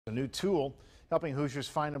A new tool helping Hoosiers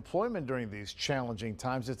find employment during these challenging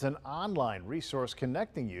times. It's an online resource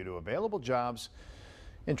connecting you to available jobs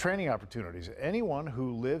and training opportunities. Anyone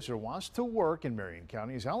who lives or wants to work in Marion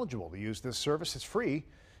County is eligible to use this service. It's free.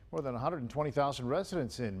 More than 120,000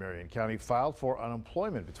 residents in Marion County filed for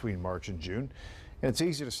unemployment between March and June. And it's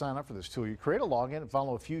easy to sign up for this tool. You create a login and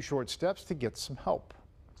follow a few short steps to get some help.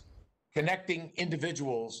 Connecting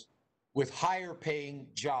individuals with higher paying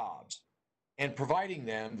jobs and providing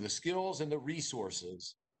them the skills and the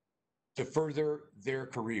resources to further their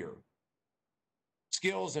career.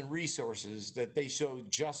 Skills and resources that they so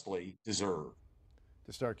justly deserve.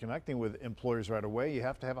 To start connecting with employers right away, you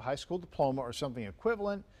have to have a high school diploma or something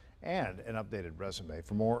equivalent and an updated resume.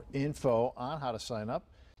 For more info on how to sign up,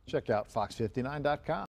 check out fox59.com.